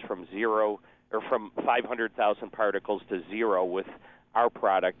it goes from zero or from 500,000 particles to zero with our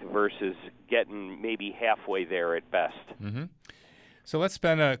product versus getting maybe halfway there at best. Mm-hmm. So let's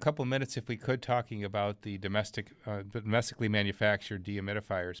spend a couple minutes, if we could, talking about the domestically manufactured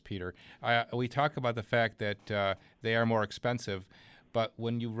dehumidifiers, Peter. We talk about the fact that they are more expensive, but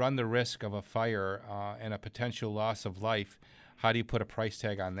when you run the risk of a fire and a potential loss of life, how do you put a price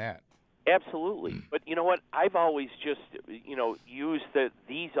tag on that? Absolutely. But you know what? I've always just, used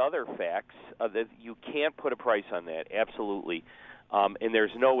these other facts that you can't put a price on that. Absolutely. And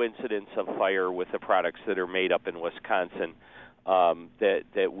there's no incidence of fire with the products that are made up in Wisconsin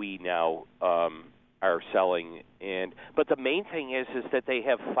that we now are selling. But the main thing is that they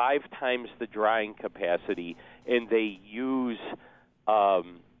have 5 times the drying capacity, and they use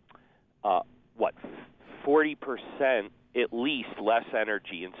 40% at least less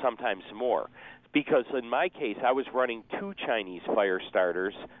energy, and sometimes more. Because in my case, I was running 2 Chinese fire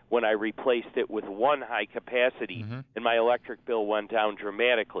starters when I replaced it with 1 high capacity, and my electric bill went down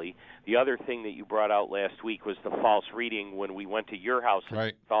dramatically. The other thing that you brought out last week was the false reading when we went to your house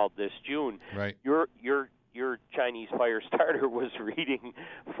and installed this June. Right. Your Chinese fire starter was reading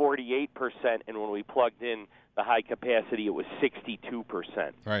 48%, and when we plugged in the high capacity, it was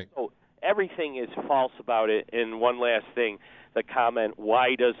 62%. Right. So everything is false about it. And one last thing, the comment,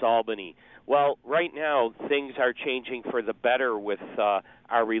 why does Albany? Well, right now, things are changing for the better with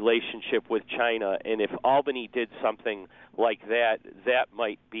our relationship with China. And if Albany did something like that, that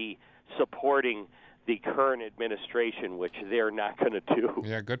might be supporting the current administration, which they're not going to do.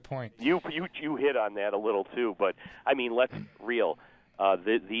 Yeah, good point. You hit on that a little, too. But, I mean, let's be real.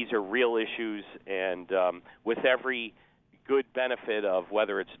 These are real issues. And with every good benefit of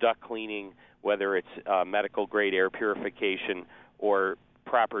whether it's duct cleaning, whether it's medical-grade air purification, or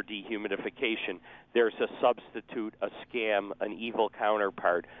proper dehumidification, there's a substitute, a scam, an evil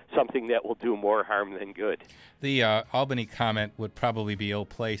counterpart, something that will do more harm than good. The Albany comment would probably be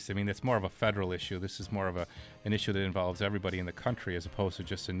ill-placed. I mean, it's more of a federal issue. This is more of an issue that involves everybody in the country as opposed to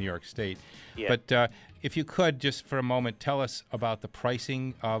just in New York State. Yeah. But if you could, just for a moment, tell us about the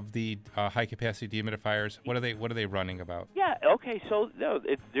pricing of the high-capacity dehumidifiers. What are they running about? Yeah, okay, so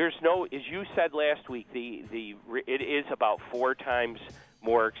there's no, as you said last week, it is about 4 times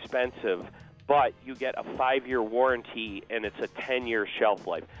more expensive, but you get a 5-year warranty and it's a 10-year shelf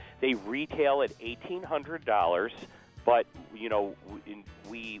life. They retail at $1,800, but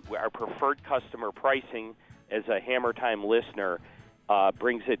our preferred customer pricing as a Hammer Time listener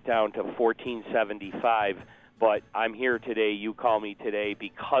brings it down to $1,475. But I'm here today. You call me today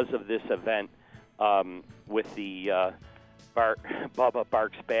because of this event with the Bubba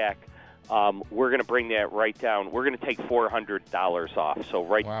Barks Back. We're going to bring that right down. We're going to take $400 off, so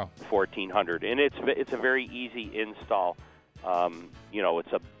wow. $1,400, and it's a very easy install.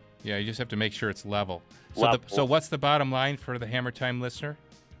 It's a you just have to make sure it's level. So what's the bottom line for the Hammer Time listener?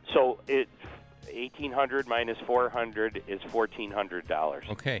 So it's $1,800 minus $400 is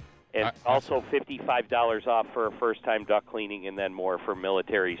 $1,400. Okay. And also $55 off for a first-time duct cleaning, and then more for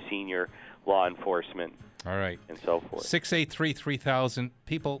military, senior, law enforcement. All right. And so forth. 683-3000.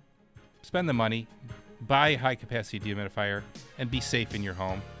 People, spend the money, buy a high-capacity dehumidifier, and be safe in your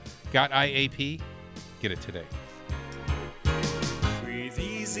home. Got IAP? Get it today. Breathe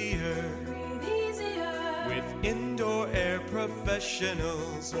easier. Breathe easier. With indoor air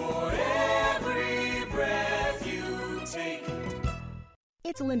professionals. For every breath you take.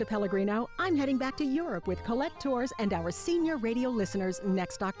 It's Linda Pellegrino. I'm heading back to Europe with Colette Tours and our senior radio listeners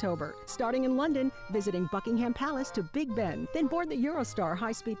next October. Starting in London, visiting Buckingham Palace to Big Ben, then board the Eurostar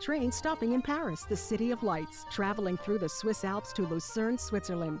high-speed train stopping in Paris, the City of Lights, traveling through the Swiss Alps to Lucerne,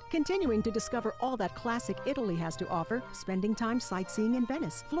 Switzerland, continuing to discover all that classic Italy has to offer, spending time sightseeing in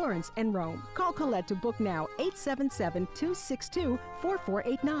Venice, Florence, and Rome. Call Colette to book now,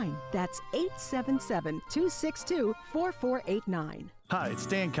 877-262-4489. That's 877-262-4489. Hi, it's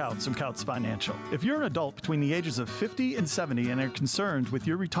Dan Couts from Couts Financial. If you're an adult between the ages of 50 and 70 and are concerned with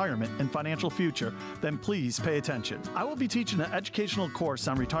your retirement and financial future, then please pay attention. I will be teaching an educational course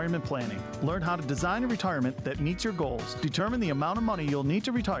on retirement planning. Learn how to design a retirement that meets your goals, determine the amount of money you'll need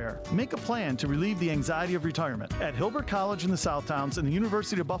to retire, make a plan to relieve the anxiety of retirement. At Hilbert College in the South Towns and the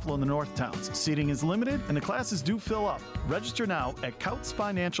University of Buffalo in the North Towns, seating is limited and the classes do fill up. Register now at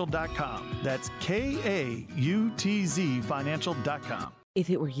KoutzFinancial.com. That's KAUTZ Financial.com. If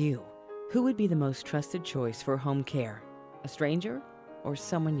it were you, who would be the most trusted choice for home care? A stranger or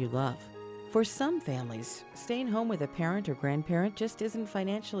someone you love? For some families, staying home with a parent or grandparent just isn't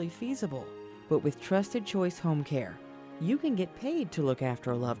financially feasible. But with Trusted Choice Home Care, you can get paid to look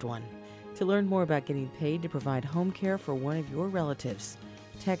after a loved one. To learn more about getting paid to provide home care for one of your relatives,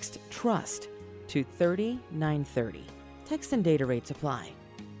 text TRUST to 30930. Text and data rates apply.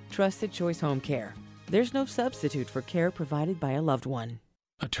 Trusted Choice Home Care. There's no substitute for care provided by a loved one.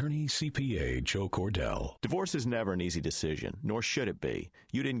 Attorney CPA Joe Cordell. Divorce is never an easy decision, nor should it be.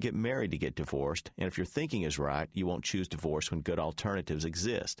 You didn't get married to get divorced, and if your thinking is right, you won't choose divorce when good alternatives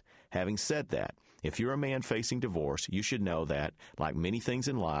exist. Having said that, if you're a man facing divorce, you should know that, like many things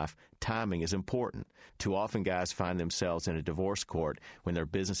in life, timing is important. Too often guys find themselves in a divorce court when their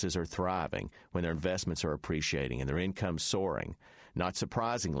businesses are thriving, when their investments are appreciating, and their income's soaring. Not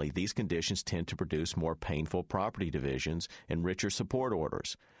surprisingly, these conditions tend to produce more painful property divisions and richer support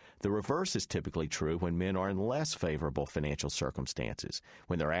orders. The reverse is typically true when men are in less favorable financial circumstances,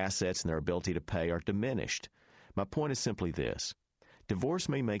 when their assets and their ability to pay are diminished. My point is simply this. Divorce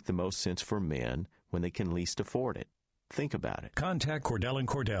may make the most sense for men when they can least afford it. Think about it. Contact Cordell &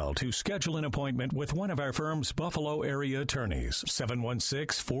 Cordell to schedule an appointment with one of our firm's Buffalo area attorneys.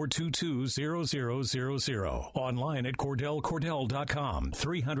 716-422-0000. Online at CordellCordell.com.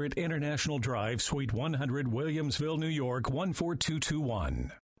 300 International Drive, Suite 100, Williamsville, New York,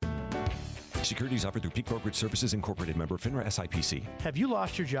 14221. Securities offered through Peak Brokerage Services Incorporated, member FINRA SIPC. Have you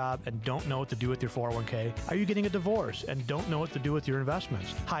lost your job and don't know what to do with your 401k? Are you getting a divorce and don't know what to do with your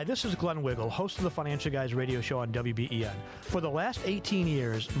investments? Hi, this is Glenn Wiggle, host of the Financial Guys radio show on WBEN. For the last 18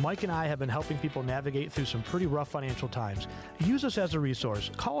 years, Mike and I have been helping people navigate through some pretty rough financial times. Use us as a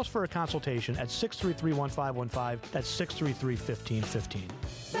resource. Call us for a consultation at 633-1515. That's 633-1515.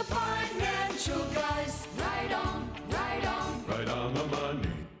 The Financial Guys, right on, right on. Right on the money.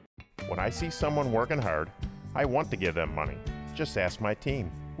 When I see someone working hard, I want to give them money. Just ask my team.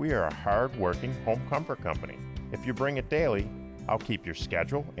 We are a hard-working home comfort company. If you bring it daily, I'll keep your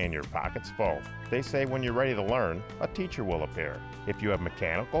schedule and your pockets full. They say when you're ready to learn, a teacher will appear. If you have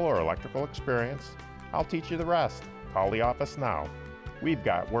mechanical or electrical experience, I'll teach you the rest. Call the office now. We've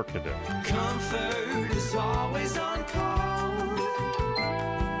got work to do. Comfort is always on call.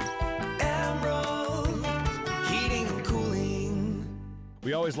 Emerald Heating and Cooling.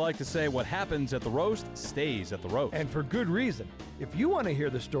 We always like to say what happens at the roast stays at the roast. And for good reason. If you want to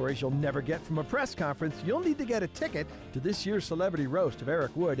hear the stories you'll never get from a press conference, you'll need to get a ticket to this year's Celebrity Roast of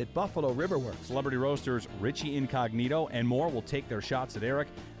Eric Wood at Buffalo Riverworks. Celebrity roasters Richie Incognito and more will take their shots at Eric.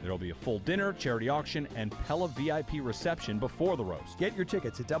 There will be a full dinner, charity auction, and Pella VIP reception before the roast. Get your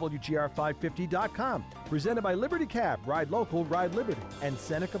tickets at WGR550.com. Presented by Liberty Cab, Ride Local, Ride Liberty, and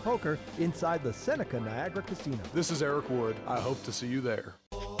Seneca Poker inside the Seneca Niagara Casino. This is Eric Wood. I hope to see you there.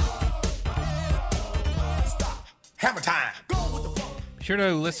 Hammer time. Be sure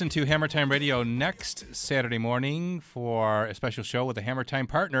to listen to Hammer Time Radio next Saturday morning for a special show with a Hammer Time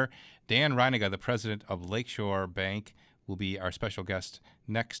partner. Dan Reiniger, the president of Lakeshore Bank, will be our special guest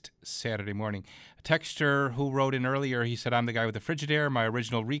next Saturday morning. A texter who wrote in earlier, he said, I'm the guy with the Frigidaire. My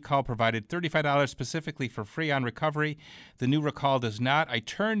original recall provided $35 specifically for Freon recovery. The new recall does not. I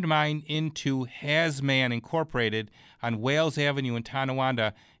turned mine into Hasman Incorporated on Wales Avenue in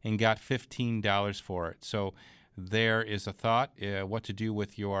Tonawanda and got $15 for it. So there is a thought, what to do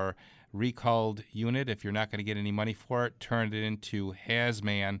with your recalled unit. If you're not going to get any money for it, turn it into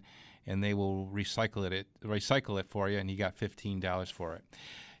Hasman, and they will recycle it for you, and you got $15 for it.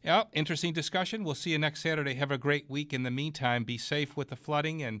 Yeah, interesting discussion. We'll see you next Saturday. Have a great week. In the meantime, be safe with the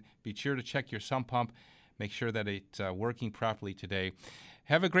flooding, and be sure to check your sump pump. Make sure that it's working properly today.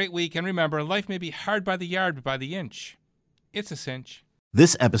 Have a great week, and remember, life may be hard by the yard, but by the inch, it's a cinch.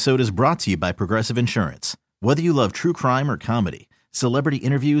 This episode is brought to you by Progressive Insurance. Whether you love true crime or comedy, celebrity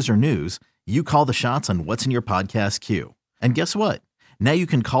interviews or news, you call the shots on what's in your podcast queue. And guess what? Now you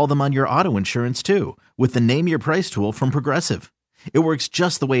can call them on your auto insurance too with the Name Your Price tool from Progressive. It works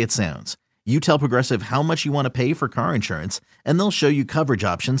just the way it sounds. You tell Progressive how much you want to pay for car insurance, and they'll show you coverage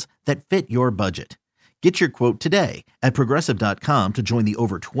options that fit your budget. Get your quote today at Progressive.com to join the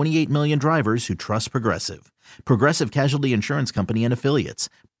over 28 million drivers who trust Progressive. Progressive Casualty Insurance Company and Affiliates.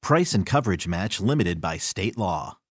 Price and coverage match limited by state law.